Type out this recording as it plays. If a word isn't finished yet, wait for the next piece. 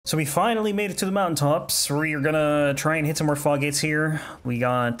So we finally made it to the mountaintops. We're gonna try and hit some more fog gates here. We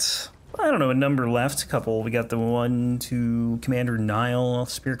got, I don't know, a number left, a couple. We got the one to Commander Nile,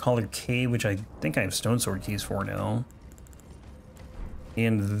 Spear Collar Cave, which I think I have Stone Sword keys for now.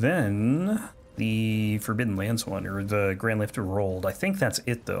 And then the Forbidden Lands one, or the Grand Lift Rolled. I think that's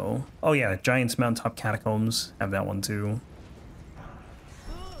it though. Oh yeah, Giant's Mountaintop Catacombs, have that one too.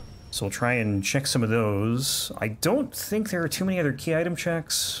 So we'll try and check some of those. I don't think there are too many other key item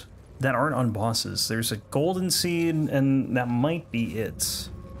checks that aren't on bosses. There's a golden seed, and that might be it.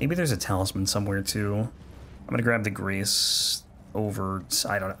 Maybe there's a talisman somewhere too. I'm gonna grab the grace over.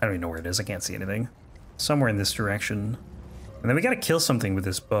 I don't even know where it is. I can't see anything. Somewhere in this direction. And then we gotta kill something with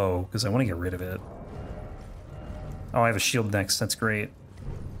this bow because I want to get rid of it. Oh, I have a shield next. That's great.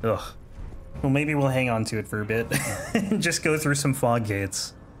 Ugh. Well, maybe we'll hang on to it for a bit and just go through some fog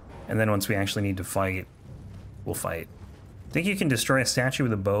gates. And then once we actually need to fight, we'll fight. Think you can destroy a statue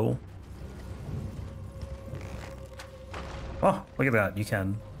with a bow? Oh, look at that, you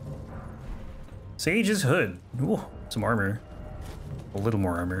can. Sage's Hood. Ooh, some armor. A little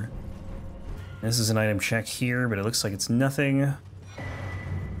more armor. This is an item check here, but it looks like it's nothing.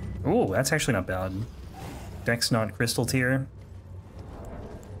 Ooh, that's actually not bad. Dex not crystal tier.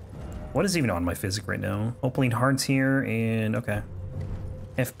 What is even on my physic right now? Opaline Hearts here, and okay.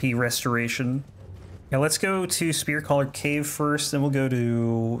 FP Restoration. Yeah, let's go to Spear Collar Cave first, then we'll go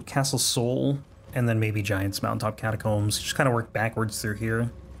to Castle Soul, and then maybe Giant's Mountaintop Catacombs. Just kind of work backwards through here.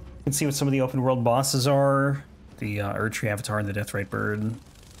 You can see what some of the open world bosses are. The Erdtree Avatar and the Deathrite Bird.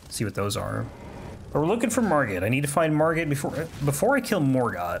 See what those are. But we're looking for Margit. I need to find Margit before I kill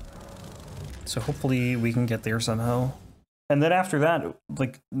Morgott. So hopefully we can get there somehow. And then after that,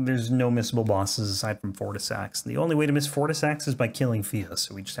 like, there's no missable bosses aside from Fortisax. The only way to miss Fortisax is by killing Fia,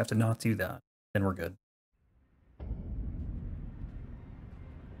 so we just have to not do that. Then we're good.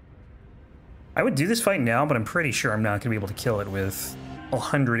 I would do this fight now, but I'm pretty sure I'm not going to be able to kill it with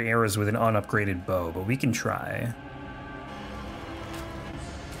 100 arrows with an unupgraded bow, but we can try.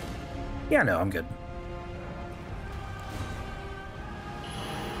 Yeah, no, I'm good.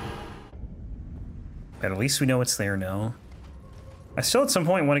 But at least we know it's there now. I still at some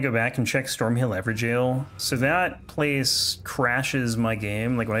point want to go back and check Stormhill Everjail. So that place crashes my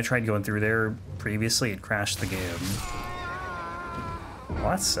game. Like when I tried going through there previously, it crashed the game. Well,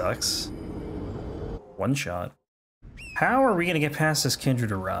 that sucks. One shot. How are we going to get past this Kindred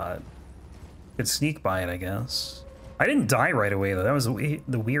to Rot? Could sneak by it, I guess. I didn't die right away though. That was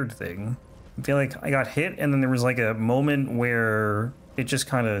the weird thing. I feel like I got hit and then there was like a moment where it just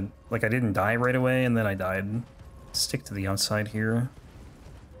kind of, like I didn't die right away and then I died. Stick to the outside here.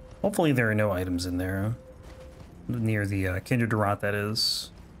 Hopefully there are no items in there. Near the Kindred to Rot, that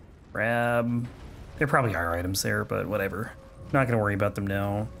is. Grab. There probably are items there, but whatever. Not gonna worry about them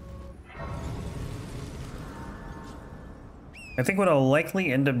now. I think what I'll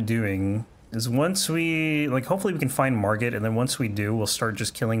likely end up doing is once we, like, hopefully we can find Margit, and then once we do, we'll start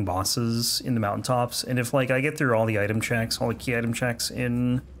just killing bosses in the mountaintops. And if, like, I get through all the item checks, all the key item checks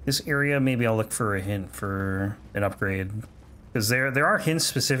in this area, maybe I'll look for a hint for an upgrade. Because there are hints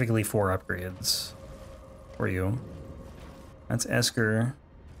specifically for upgrades. For you. That's Esker.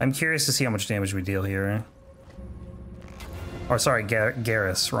 I'm curious to see how much damage we deal here. Oh, sorry,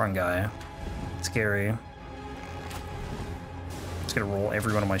 Garrus, wrong guy. It's Gary. Just gonna roll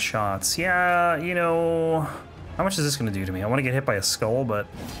every one of my shots. Yeah, you know, how much is this gonna do to me? I want to get hit by a skull, but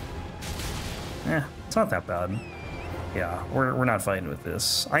it's not that bad. Yeah, we're not fighting with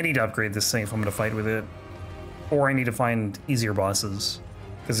this. I need to upgrade this thing if I'm gonna fight with it, or I need to find easier bosses.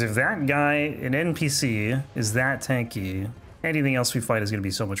 Because if that guy, an NPC, is that tanky, anything else we fight is gonna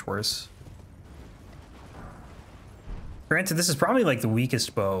be so much worse. Granted, this is probably like the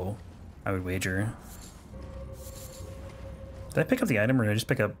weakest bow, I would wager. Did I pick up the item or did I just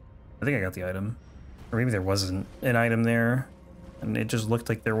pick up... I think I got the item. Or maybe there wasn't an item there. And it just looked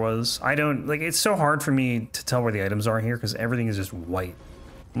like there was. I don't... Like, it's so hard for me to tell where the items are here because everything is just white.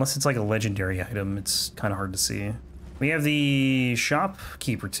 Unless it's like a legendary item, it's kind of hard to see. We have the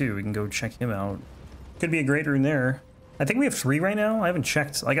shopkeeper too. We can go check him out. Could be a great rune there. I think we have 3 right now. I haven't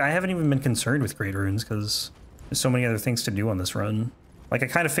checked. Like, I haven't even been concerned with great runes because there's so many other things to do on this run. Like, I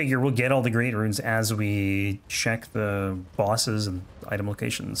kind of figure we'll get all the great runes as we check the bosses and item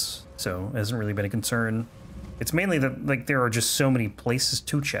locations. So, it hasn't really been a concern. It's mainly that, like, there are just so many places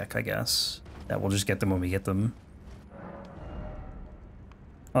to check, I guess, that we'll just get them when we get them.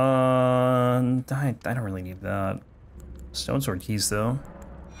 I don't really need that. Stone Sword keys, though.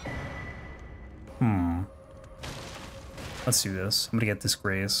 Let's do this. I'm gonna get this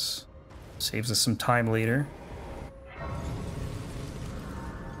grace. Saves us some time later.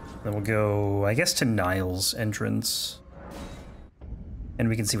 Then we'll go, I guess, to Nile's entrance. And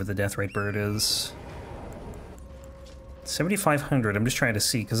we can see what the death rate bird is. 7,500, I'm just trying to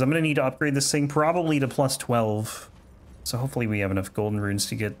see, because I'm going to need to upgrade this thing probably to plus 12. So hopefully we have enough golden runes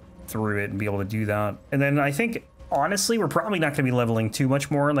to get through it and be able to do that. And then I think, honestly, we're probably not going to be leveling too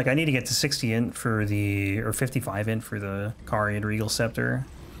much more. Like, I need to get to 60 int for the, or 55 int for the Carian Regal Scepter.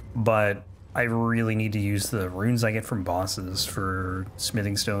 But I really need to use the runes I get from bosses for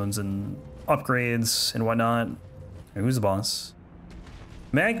smithing stones and upgrades and whatnot. Who's the boss?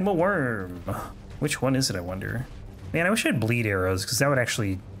 Magma Worm. Which one is it, I wonder? Man, I wish I had bleed arrows, because that would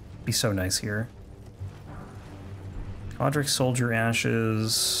actually be so nice here. Godric Soldier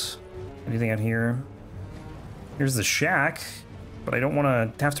Ashes. Anything out here? Here's the shack, but I don't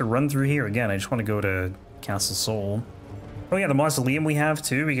want to have to run through here again. I just want to go to Castle Sol. Oh yeah, the mausoleum we have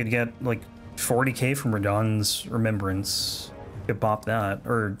too. We could get like 40k from Radon's Remembrance. Could pop that,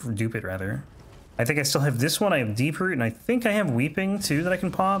 or dupe it rather. I think I still have this one. I have Deep Root, and I think I have Weeping too that I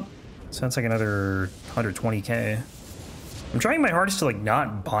can pop. So that's like another 120k. I'm trying my hardest to like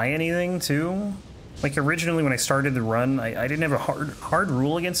not buy anything too. Like originally when I started the run, I didn't have a hard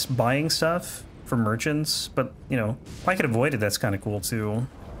rule against buying stuff from merchants, but you know, if I could avoid it, that's kind of cool too.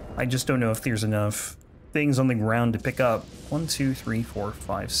 I just don't know if there's enough things on the ground to pick up. 1, 2, 3, 4,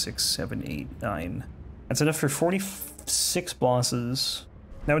 5, 6, 7, 8, 9. That's enough for 46 bosses.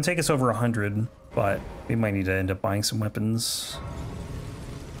 That would take us over 100, but we might need to end up buying some weapons.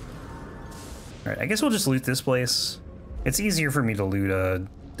 All right, I guess we'll just loot this place. It's easier for me to loot a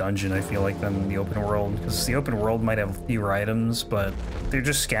dungeon, I feel like, than the open world, because the open world might have fewer items, but they're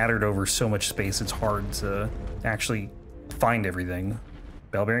just scattered over so much space, it's hard to actually find everything.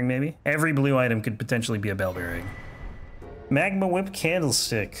 Bell bearing, maybe? Every blue item could potentially be a bell bearing. Magma Whip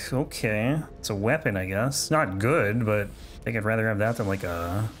Candlestick. Okay. It's a weapon, I guess. Not good, but I think I'd rather have that than like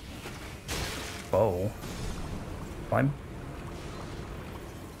a bow. Climb.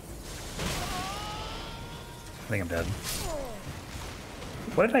 I think I'm dead.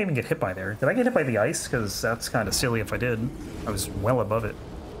 What did I even get hit by there? Did I get hit by the ice? Because that's kind of silly if I did. I was well above it.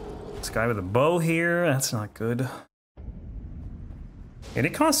 This guy with a bow here, that's not good. And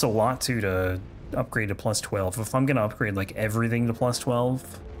it costs a lot too to upgrade to plus 12. If I'm gonna upgrade like everything to plus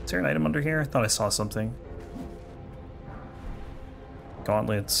 12. Is there an item under here? I thought I saw something.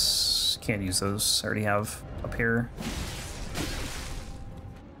 Gauntlets, can't use those. I already have a pair.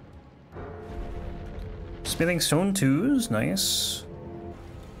 Smithing Stone 2s, nice.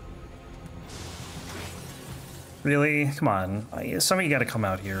 Really? Come on. Some of you gotta come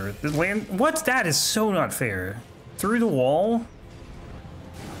out here. The land. What? That is so not fair. Through the wall?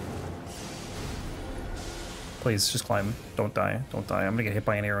 Please, just climb. Don't die. Don't die. I'm gonna get hit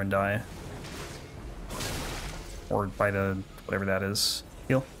by an arrow and die. Or by the... whatever that is.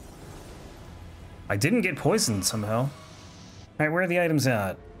 Heal. I didn't get poisoned somehow. Alright, where are the items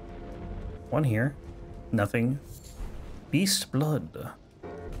at? One here. Nothing. Beast Blood.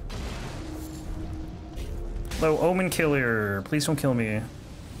 Hello, Omen Killer. Please don't kill me.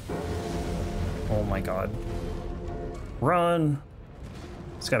 Oh my god. Run!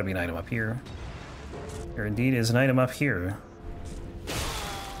 There's gotta be an item up here. There indeed is an item up here.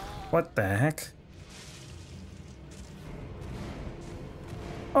 What the heck?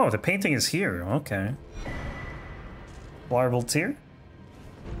 Oh, the painting is here. Okay. Larval Tear?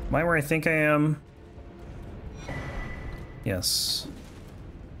 Am I where I think I am? Yes.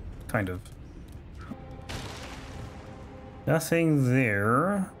 Kind of. Nothing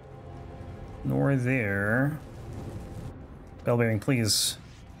there. Nor there. Bell bearing, please.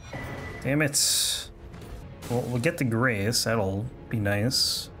 Damn it. We'll get the grace. That'll be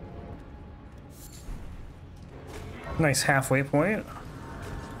nice. Nice halfway point.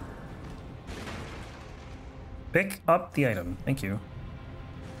 Pick up the item. Thank you.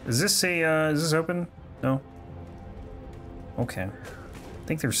 Is this a, is this open? No? Okay. I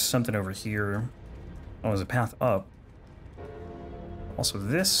think there's something over here. Oh, there's a path up. Also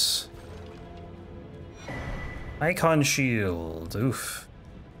this. Icon shield. Oof.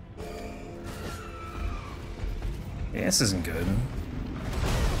 Yeah, this isn't good.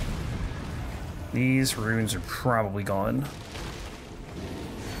 These runes are probably gone.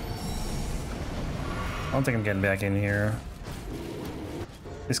 I don't think I'm getting back in here.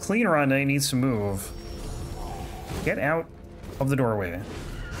 This clean run needs to move. Get out of the doorway.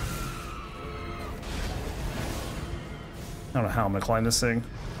 I don't know how I'm gonna climb this thing.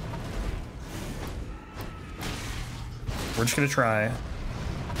 We're just gonna try.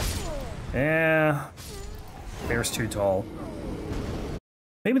 Yeah. Bear's too tall.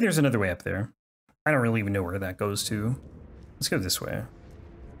 Maybe there's another way up there. I don't really even know where that goes to. Let's go this way.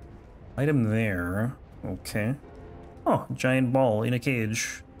 Item there. Okay. Oh, giant ball in a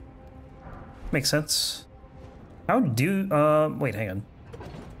cage. Makes sense. How do, wait, hang on.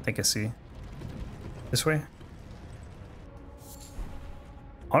 I think I see. This way?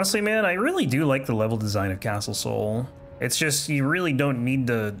 Honestly, man, I really do like the level design of Castle Soul. It's just, you really don't need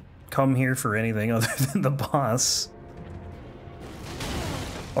to come here for anything other than the boss.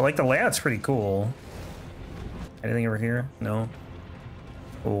 I like the layout's pretty cool. Anything over here? No.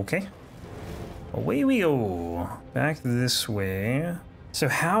 Okay. Away we go. Back this way. So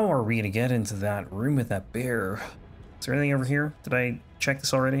how are we gonna get into that room with that bear? Is there anything over here? Did I check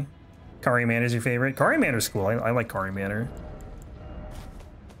this already? Kari Manor's your favorite? Kari Manor's cool. I like Kari Manor.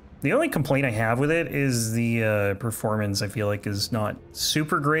 The only complaint I have with it is the performance. I feel like is not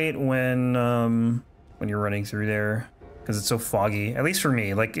super great when you're running through there because it's so foggy. At least for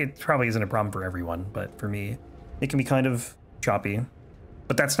me. Like it probably isn't a problem for everyone, but for me, it can be kind of choppy.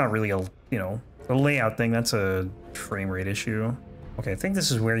 But that's not really a a layout thing. That's a frame rate issue. Okay, I think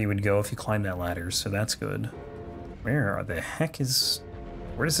this is where you would go if you climb that ladder, so that's good. Where the heck is...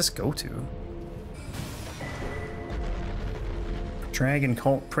 Where does this go to? Dragon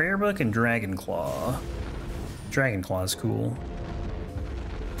Cult Prayer Book and Dragon Claw. Dragon Claw is cool.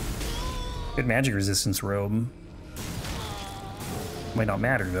 Good magic resistance robe. Might not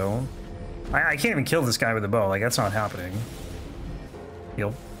matter though. I can't even kill this guy with a bow, like that's not happening.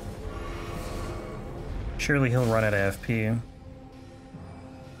 Heal. Surely he'll run out of FP.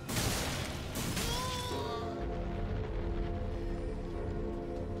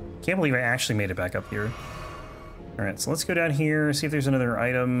 Can't believe I actually made it back up here. Alright, so let's go down here, see if there's another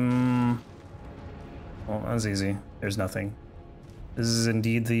item. Well, that was easy. There's nothing. This is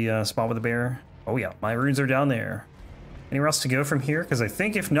indeed the spot with the bear. Oh yeah, my runes are down there. Anywhere else to go from here? Because I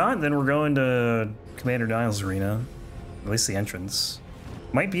think if not, then we're going to Commander Niles' arena. At least the entrance.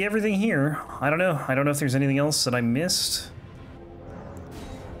 Might be everything here. I don't know. I don't know if there's anything else that I missed.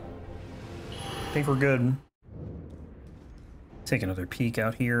 I think we're good. Take another peek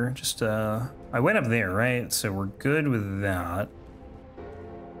out here. Just, I went up there, right? So we're good with that.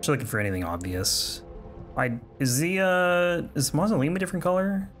 Just looking for anything obvious. Is the mausoleum a different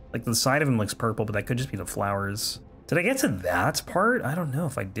color? Like the side of him looks purple, but that could just be the flowers. Did I get to that part? I don't know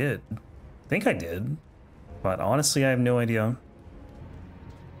if I did. I think I did. But honestly, I have no idea.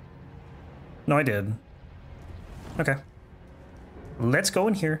 No, I did. Okay. Let's go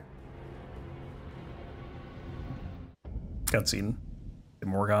in here. Cutscene.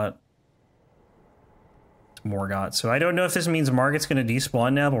 Morgott. Morgott. So I don't know if this means Margot's gonna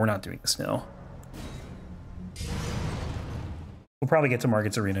despawn now, but we're not doing this now. We'll probably get to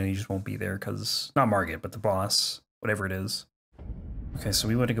Margot's arena and he just won't be there because... Not Margott, but the boss. Whatever it is. Okay, so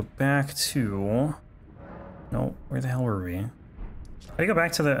we want to go back to... No, where the hell were we? How do you go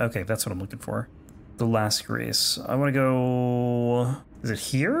back to the... Okay, that's what I'm looking for. The last grace. I want to go... Is it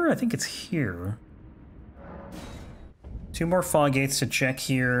here? I think it's here. 2 more fog gates to check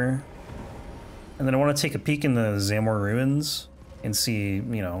here. And then I want to take a peek in the Zamor ruins and see,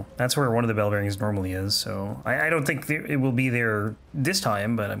 you know, that's where one of the bell bearings normally is. So I don't think it will be there this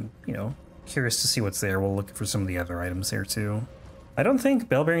time, but I'm, you know, curious to see what's there. We'll look for some of the other items there too. I don't think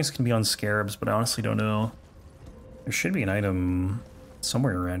bell bearings can be on scarabs, but I honestly don't know. There should be an item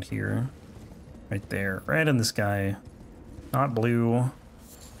somewhere around here. Right there. Right in this guy. Not blue.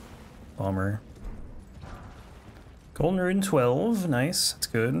 Bummer. Golden Rune 12. Nice. That's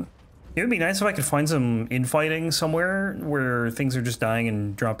good. It would be nice if I could find some infighting somewhere where things are just dying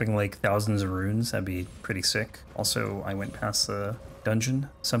and dropping like thousands of runes. That'd be pretty sick. Also, I went past the dungeon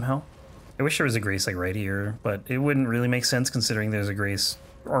somehow. I wish there was a grace like right here, but it wouldn't really make sense considering there's a grace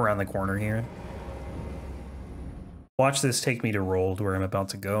around the corner here. Watch this take me to Rold where I'm about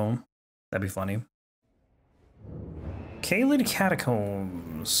to go. That'd be funny. Caelid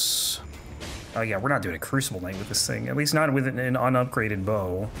Catacombs. Oh yeah, we're not doing a Crucible Knight with this thing. At least not with an unupgraded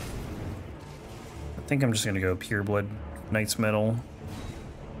bow. I think I'm just gonna go Pureblood Knight's Metal.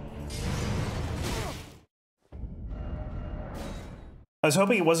 I was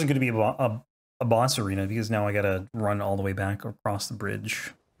hoping it wasn't gonna be a boss arena because now I gotta run all the way back across the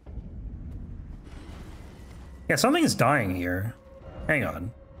bridge. Yeah, something is dying here. Hang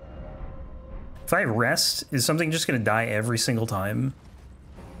on. If I rest, is something just gonna die every single time?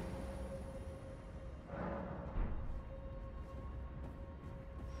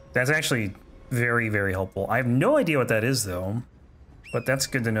 That's actually very, very helpful. I have no idea what that is, though. But that's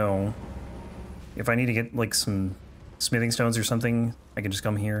good to know. If I need to get, like, some smithing stones or something, I can just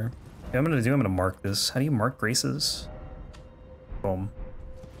come here. What I'm gonna mark this. How do you mark graces? Boom.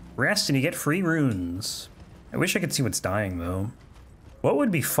 Rest and you get free runes. I wish I could see what's dying, though. What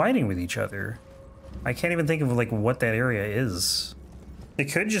would be fighting with each other? I can't even think of like what that area is. It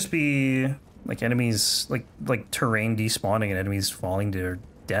could just be like enemies, like terrain despawning and enemies falling to their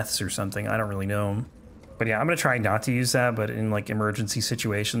deaths or something. I don't really know. But yeah, I'm gonna try not to use that, but in like emergency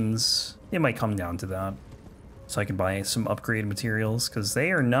situations, it might come down to that. So I can buy some upgrade materials, because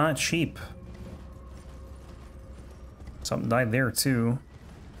they are not cheap. Something died there too.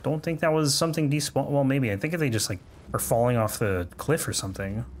 Don't think that was something despawn. Well, maybe. I think if they just like are falling off the cliff or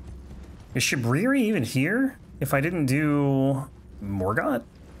something. Is Shibriri even here? If I didn't do Morgott?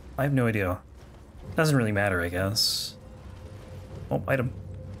 I have no idea. Doesn't really matter, I guess. Oh, item.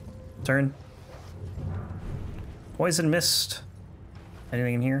 Turn. Poison mist.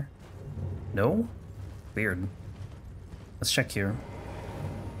 Anything in here? No? Weird. Let's check here.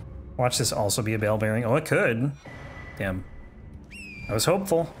 Watch this also be a bell bearing. Oh, it could. Damn. I was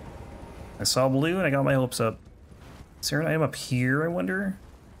hopeful. I saw blue and I got my hopes up. Is there an item up here, I wonder?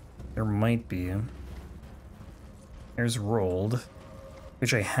 There might be. There's rolled,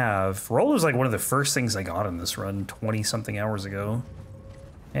 which I have. Rolled was like one of the first things I got in this run 20-something hours ago.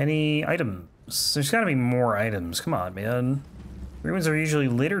 Any items? There's gotta be more items. Come on, man. Ruins are usually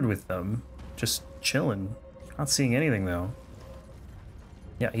littered with them. Just chilling. Not seeing anything, though.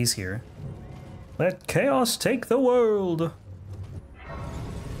 Yeah, he's here. Let chaos take the world!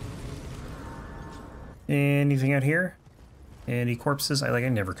 Anything out here? Any corpses? I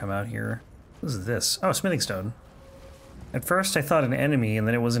never come out here. What is this? Oh, smithing stone. At first I thought an enemy, and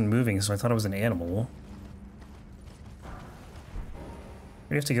then it wasn't moving, so I thought it was an animal.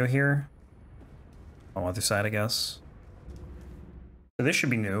 We have to go here? Oh, other side, I guess. So this should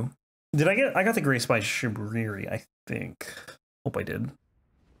be new. Did I get... I got the Grace by Shibriri, I think. Hope I did.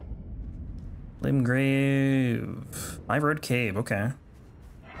 Limgrave. Road Cave, okay.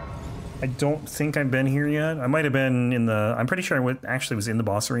 I don't think I've been here yet. I might have been in the... I'm pretty sure I actually was in the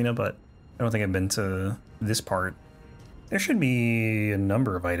boss arena, but I don't think I've been to this part. There should be a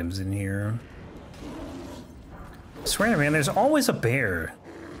number of items in here. I swear, man, there's always a bear.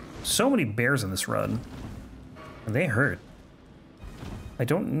 So many bears in this run. And they hurt. I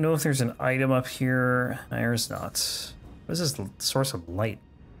don't know if there's an item up here. There's not. What is this source of light?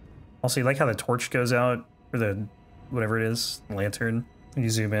 Also, you like how the torch goes out? Or the... whatever it is. Lantern. You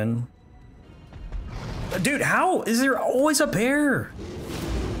zoom in. Dude, how is there always a bear?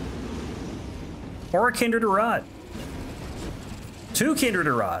 Or a Kindred to Rot. 2 Kindred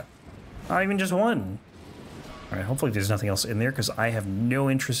to Rot. Not even just 1. Alright, hopefully there's nothing else in there, because I have no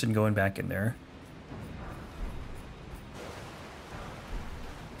interest in going back in there.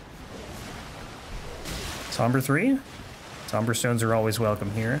 Somber 3? Somber stones are always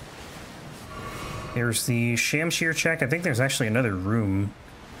welcome here. There's the Shamshir check. I think there's actually another room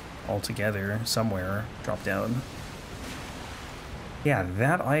altogether somewhere. Drop down. Yeah,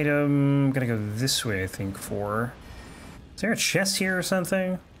 that item... I'm gonna go this way, I think, for... Is there a chest here or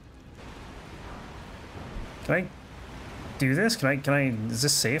something? Can I do this? Can I... Is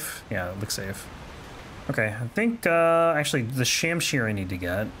this safe? Yeah, it looks safe. Okay, I think, actually, the Shamshir I need to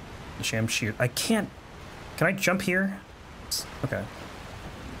get. The Shamshir... I can't... Can I jump here? Okay.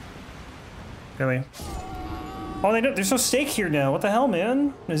 Really? Oh, they don't, there's no stake here now. What the hell,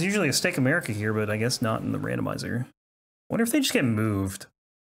 man? There's usually a Stake America here, but I guess not in the randomizer. Wonder if they just get moved.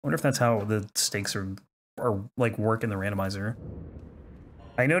 Wonder if that's how the stakes are like work in the randomizer.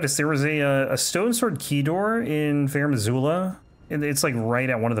 I noticed there was a stone sword key door in Fair Missoula. It's like right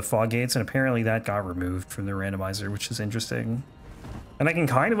at one of the fog gates, and apparently that got removed from the randomizer, which is interesting. And I can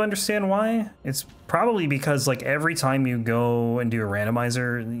kind of understand why. It's probably because like every time you go and do a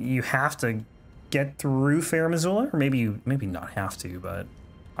randomizer, you have to get through Fair Missoula, or maybe not have to, but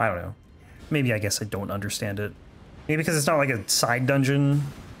I don't know. Maybe I guess I don't understand it. Maybe because it's not like a side dungeon.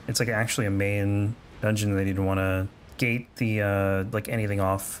 It's like actually a main dungeon that you'd want to gate the like anything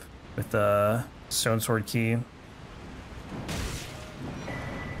off with the stone sword key.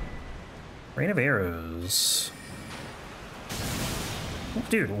 Rain of arrows.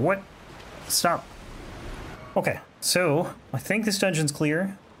 Dude, what? Stop. Okay, so I think this dungeon's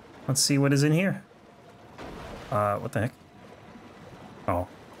clear. Let's see what is in here. What the heck? Oh.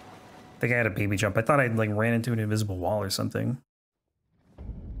 I think I had a baby jump. I thought I like ran into an invisible wall or something.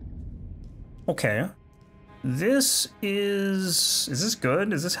 Okay. This is this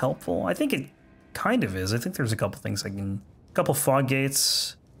good? Is this helpful? I think it kind of is. I think there's a couple things a couple fog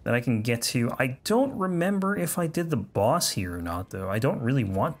gates that I can get to. I don't remember if I did the boss here or not, though. I don't really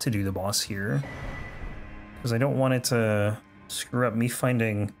want to do the boss here, because I don't want it to screw up me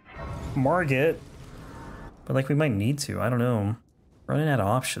finding Margit. But like we might need to. I don't know. Running out of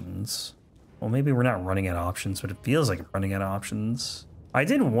options. Well, maybe we're not running out of options, but it feels like running out of options. I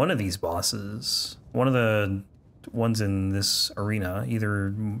did one of these bosses. One of the ones in this arena.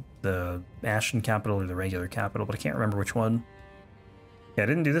 Either the Ashen Capital or the regular capital, but I can't remember which one. Yeah, I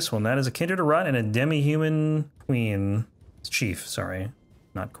didn't do this one. That is a Kindred of Rut and a demi-human queen. Chief, sorry.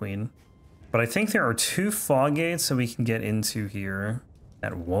 Not queen. But I think there are 2 fog gates that we can get into here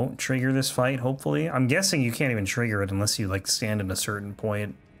that won't trigger this fight, hopefully. I'm guessing you can't even trigger it unless you, like, stand at a certain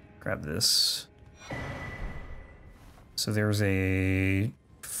point. Grab this. So there's a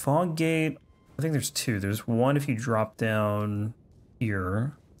fog gate. I think there's 2. There's one if you drop down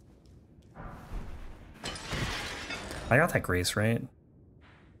here. I got that grace, right?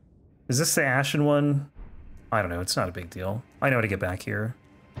 Is this the Ashen one? I don't know. It's not a big deal. I know how to get back here.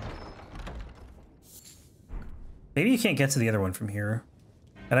 Maybe you can't get to the other one from here.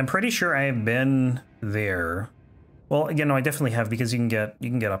 And I'm pretty sure I have been there. Well, again, no, I definitely have, because you can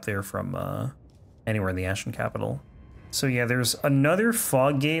get up there from anywhere in the Ashen Capital. So yeah, there's another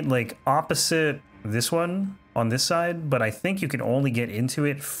fog gate like opposite this one on this side, but I think you can only get into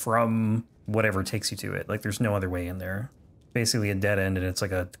it from whatever takes you to it. Like there's no other way in there. Basically a dead end, and it's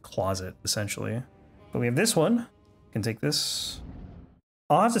like a closet essentially. But we have this one. Can take this.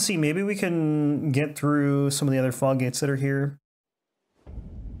 I'll have to see, maybe we can get through some of the other fog gates that are here.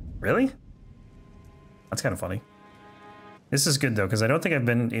 Really? That's kind of funny. This is good though, because I don't think I've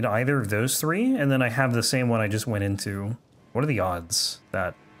been in either of those 3, and then I have the same one I just went into. What are the odds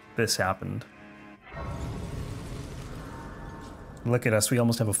that this happened? Look at us, we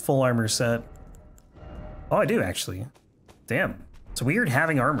almost have a full armor set. Oh, I do actually. Damn. It's weird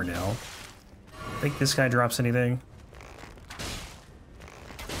having armor now. Think this guy drops anything?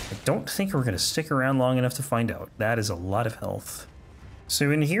 I don't think we're gonna stick around long enough to find out. That is a lot of health.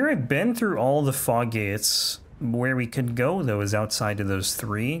 So in here, I've been through all the fog gates. Where we could go, though, is outside of those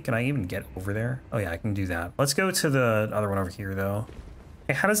 3. Can I even get over there? Oh, yeah, I can do that. Let's go to the other one over here, though.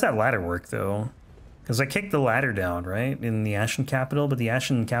 Hey, how does that ladder work, though? Because I kicked the ladder down, right? In the Ashen Capital, but the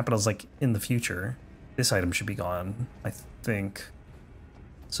Ashen Capital's, like, in the future. This item should be gone, I think.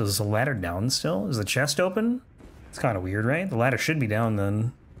 So is the ladder down still? Is the chest open? It's kind of weird, right? The ladder should be down,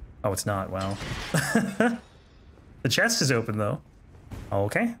 then. Oh, it's not. Wow. The chest is open, though.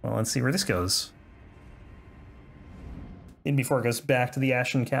 Okay, well, let's see where this goes. In before it goes back to the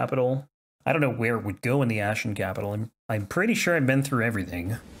Ashen Capital. I don't know where it would go in the Ashen Capital. I'm pretty sure I've been through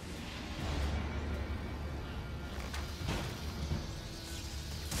everything.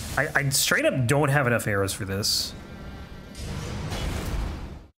 I straight up don't have enough arrows for this.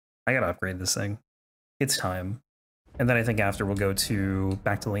 I gotta upgrade this thing. It's time. And then I think after we'll go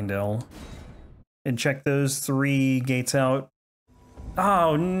back to Lingdale and check those 3 gates out.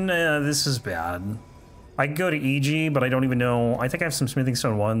 Oh, no, this is bad. I could go to EG, but I don't even know. I think I have some Smithing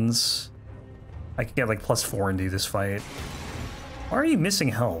Stone 1s. I could get like +4 and do this fight. Why are you missing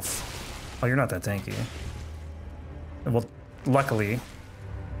health? Oh, you're not that tanky. Well, luckily.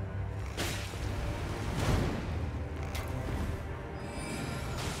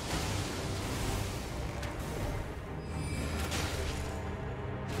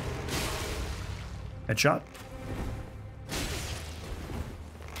 Headshot.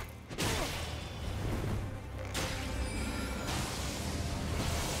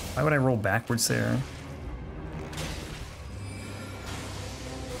 Why would I roll backwards there?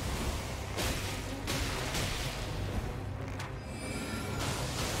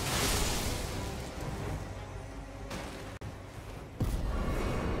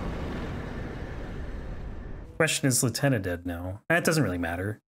 Question is Lieutenant dead now? It doesn't really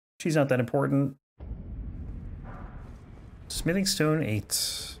matter. She's not that important. Smithing Stone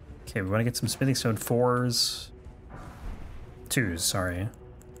 8. Okay, we want to get some Smithing Stone 4s. 2s, sorry.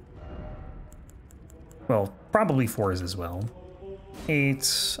 Well, probably 4s as well.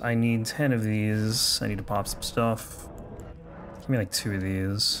 8. I need 10 of these. I need to pop some stuff. Give me like 2 of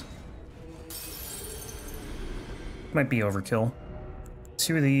these. Might be overkill.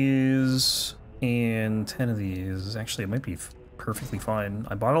 2 of these and 10 of these. Actually, it might be perfectly fine.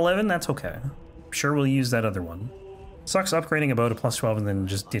 I bought 11, that's okay. I'm sure we'll use that other one. Sucks upgrading a bow to +12 and then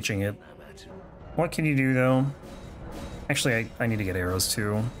just ditching it. What can you do, though? Actually, I need to get arrows,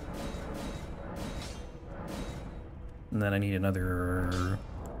 too. And then I need another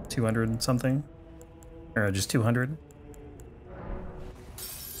 200 something. Or just 200.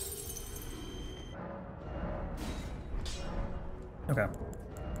 Okay.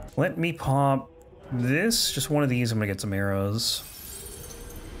 Let me pop this. Just one of these. I'm gonna get some arrows.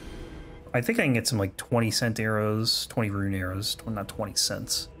 I think I can get some like 20-cent arrows. 20 rune arrows. Not 20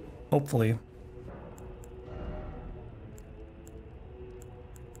 cents. Hopefully.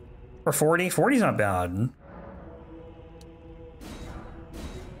 Or 40. 40's not bad.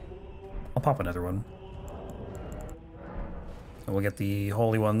 I'll pop another one. And we'll get the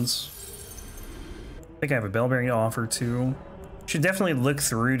holy ones. I think I have a bell bearing to offer too. Should definitely look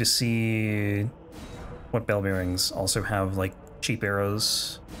through to see what bell bearings also have like cheap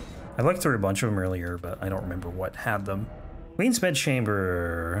arrows. I looked through a bunch of them earlier, but I don't remember what had them. Queen's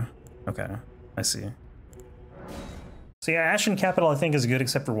Bedchamber. Okay, I see. So yeah, Ashen Capital I think is good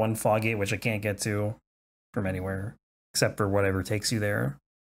except for one fog gate, which I can't get to from anywhere, except for whatever takes you there.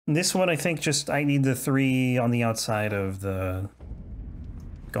 And this one I think just, I need the 3 on the outside of the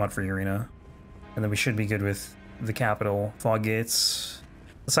Godfrey Arena. And then we should be good with the capital fog gates,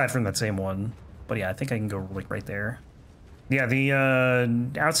 aside from that same one. But yeah, I think I can go like right there. Yeah, the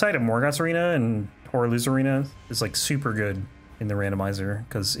outside of Morgoth's Arena and Horaloo's Arena is like super good in the randomizer,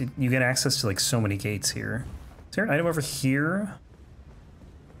 because you get access to like so many gates here. Is there an item over here?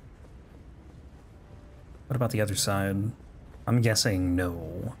 What about the other side? I'm guessing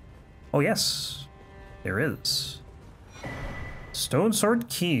no. Oh yes, there is. Stone Sword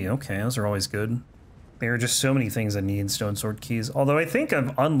Key, okay, those are always good. There are just so many things that need Stone Sword Keys, although I think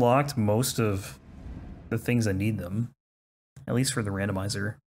I've unlocked most of the things that need them, at least for the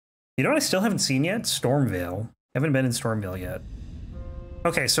randomizer. You know what I still haven't seen yet? Stormvale. Haven't been in Stormvale yet.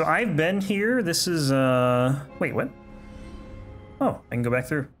 Okay, so I've been here. This is, wait, what? Oh, I can go back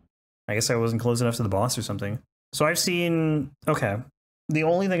through. I guess I wasn't close enough to the boss or something. So I've seen, okay. The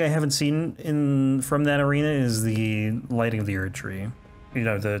only thing I haven't seen from that arena is the lighting of the Erd Tree. You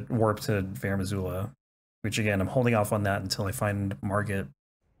know, the warp to Fair Missoula. Which again, I'm holding off on that until I find Margit.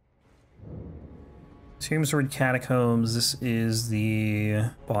 Tombsword Catacombs, this is the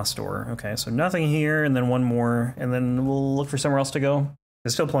boss door. Okay, so nothing here, and then one more, and then we'll look for somewhere else to go.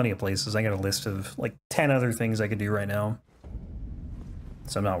 There's still plenty of places. I got a list of like 10 other things I could do right now.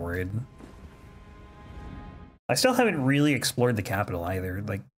 So I'm not worried. I still haven't really explored the capital either,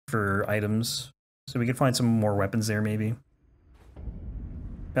 like for items. So we could find some more weapons there maybe.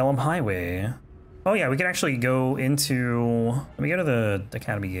 Bellum Highway. Oh yeah, we can actually go into... Let me go to the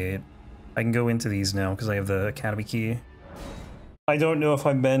Academy Gate. I can go into these now because I have the Academy key. I don't know if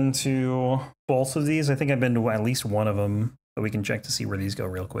I've been to both of these. I think I've been to at least one of them, but we can check to see where these go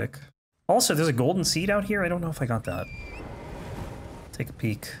real quick. Also, there's a golden seed out here. I don't know if I got that. Take a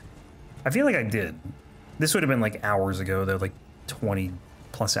peek. I feel like I did. This would have been like hours ago, though, like 20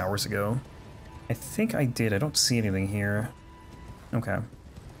 plus hours ago. I think I did. I don't see anything here. Okay.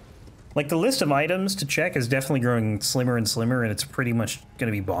 Like, the list of items to check is definitely growing slimmer and slimmer, and it's pretty much going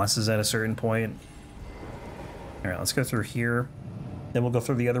to be bosses at a certain point. Alright, let's go through here. Then we'll go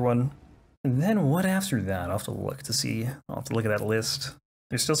through the other one. And then what after that? I'll have to look to see. I'll have to look at that list.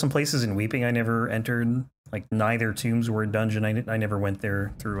 There's still some places in Weeping I never entered. Like, neither tombs were a dungeon. I never went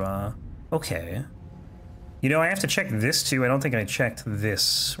there through, Okay. You know, I have to check this too. I don't think I checked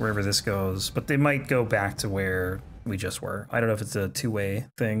this, wherever this goes. But they might go back to where we just were. I don't know if it's a two-way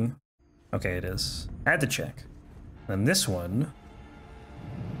thing. Okay, it is. I had to check. Then this one.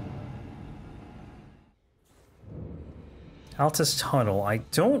 Altus Tunnel. I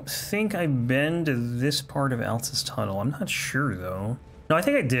don't think I've been to this part of Altus Tunnel. I'm not sure, though. No, I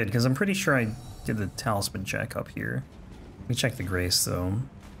think I did, because I'm pretty sure I did the talisman check up here. Let me check the Grace, though.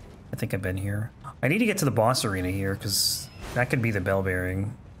 I think I've been here. I need to get to the boss arena here, because that could be the bell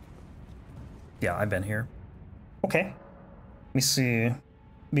bearing. Yeah, I've been here. Okay. Let me see.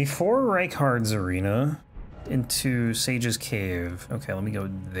 Before Reichard's Arena, into Sage's Cave. Okay, let me go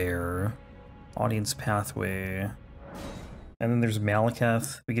there. Audience Pathway. And then there's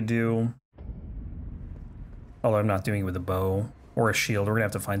Malekith we could do. Although I'm not doing it with a bow or a shield. We're gonna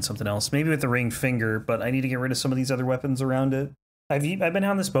have to find something else. Maybe with the ringed finger, but I need to get rid of some of these other weapons around it. I've been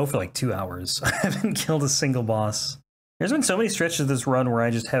on this bow for like 2 hours. I haven't killed a single boss. There's been so many stretches of this run where I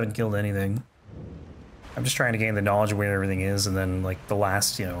just haven't killed anything. I'm just trying to gain the knowledge of where everything is, and then, like, the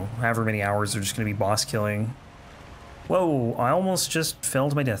last, you know, however many hours are just gonna be boss killing. Whoa, I almost just fell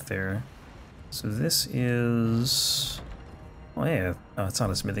to my death there. So this is... Oh, yeah. Oh, it's not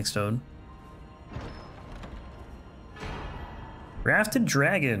a smithing stone. Grafted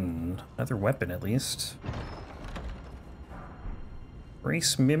Dragon. Another weapon, at least.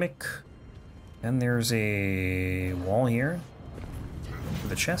 Race Mimic. And there's a wall here.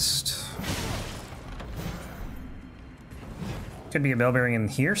 With a chest. Could be a bell bearing in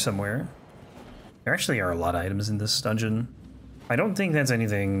here somewhere. There actually are a lot of items in this dungeon. I don't think that's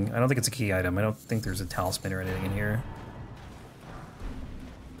anything. I don't think it's a key item. I don't think there's a talisman or anything in here.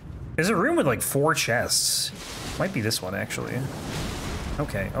 There's a room with like 4 chests. Might be this one, actually.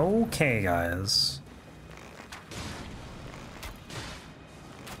 Okay, okay, guys.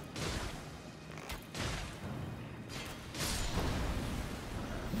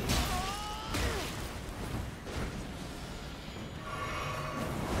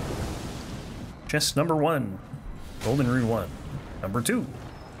 Chest number 1. Golden rune 1. Number 2.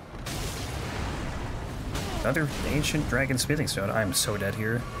 Another ancient dragon smithing stone. I'm so dead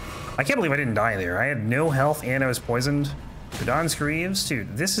here. I can't believe I didn't die there. I had no health and I was poisoned. Gudon's Greaves?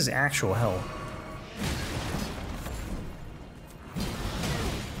 Dude, this is actual hell.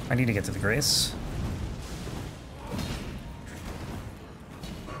 I need to get to the Grace.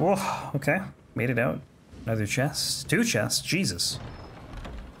 Whoa, okay. Made it out. Another chest. 2 chests. Jesus.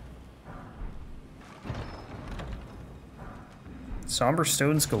 Somber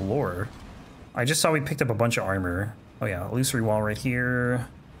stones galore. I just saw we picked up a bunch of armor. Oh yeah, illusory wall right here.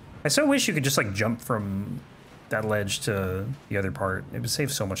 I so wish you could just like jump from that ledge to the other part. It would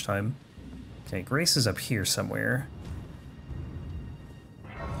save so much time. Okay, Grace is up here somewhere.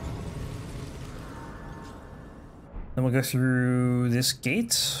 Then we'll go through this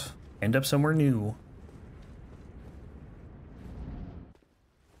gate, end up somewhere new.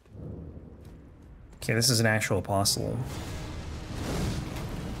 Okay, this is an actual apostle.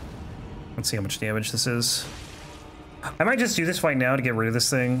 Let's see how much damage this is. I might just do this fight now to get rid of this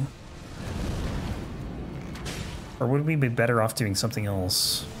thing. Or would we be better off doing something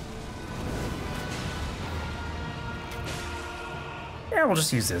else? Yeah, we'll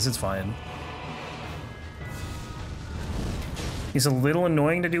just use this, it's fine. He's a little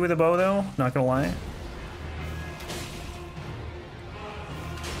annoying to do with a bow though, not gonna lie.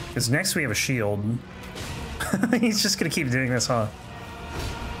 Because next we have a shield. He's just gonna keep doing this, huh?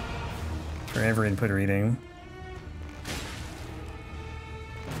 Forever input reading.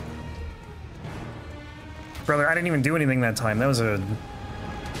 Brother, I didn't even do anything that time. That was a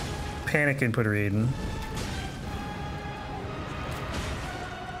panic input read.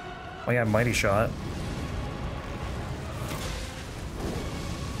 Oh yeah, mighty shot.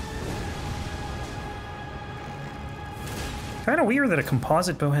 Kind of weird that a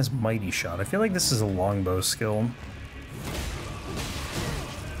composite bow has mighty shot. I feel like this is a longbow skill.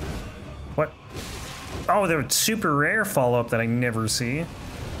 What? Oh, the super rare follow-up that I never see.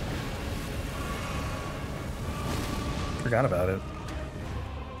 Forgot about it.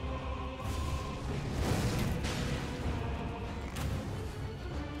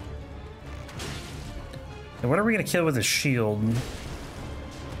 And what are we gonna kill with a shield?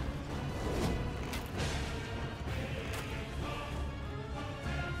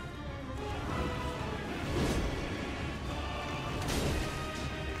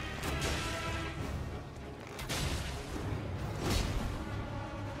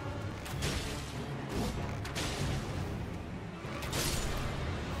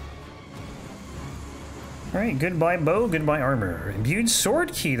 Alright, goodbye bow, goodbye armor. Imbued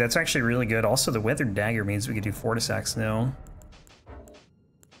sword key, that's actually really good. Also, the weathered dagger means we can do Fortis Axe now.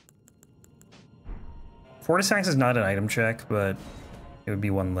 Fortis Axe is not an item check, but it would be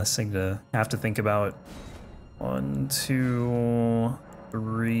one less thing to have to think about. 1, 2,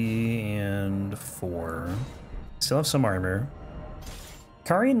 3, and 4. Still have some armor.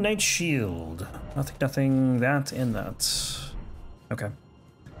 Karian Knight Shield. Nothing, that, and that. Okay.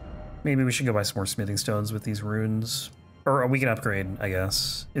 Maybe we should go buy some more smithing stones with these runes. Or we can upgrade, I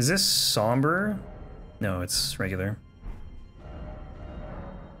guess. Is this somber? No, it's regular.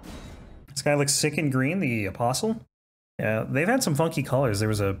 This guy looks sick and green, the apostle. Yeah, they've had some funky colors. There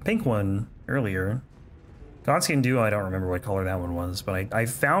was a pink one earlier. Godskin Duo, I don't remember what color that one was, but I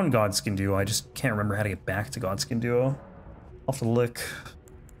found Godskin Duo. I just can't remember how to get back to Godskin Duo. I'll have to look.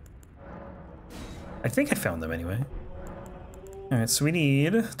 I think I found them anyway. Alright, so we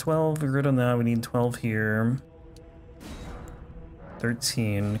need 12, we're good on that, we need 12 here.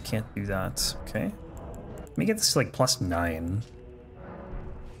 13, can't do that, okay. Let me get this to like +9.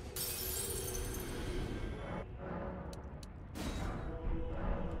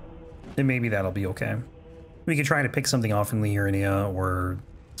 Then maybe that'll be okay. We could try to pick something off in Liurnia or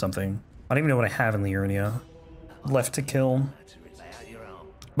something. I don't even know what I have in Liurnia left to kill.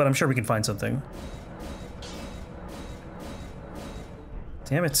 But I'm sure we can find something.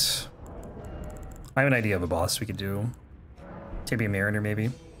 Damn it. I have an idea of a boss we could do. Tibia Mariner, maybe.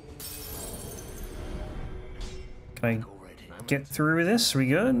 Can I get through this? Are we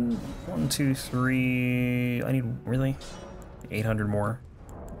good? 1, 2, 3. I need, really? 800 more.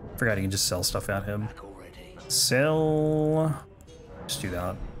 Forgot you can just sell stuff at him. Sell. Just do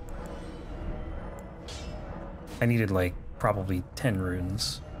that. I needed like probably 10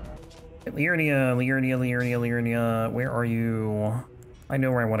 runes. Liurnia. Where are you? I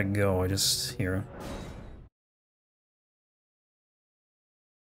know where I want to go. I just here.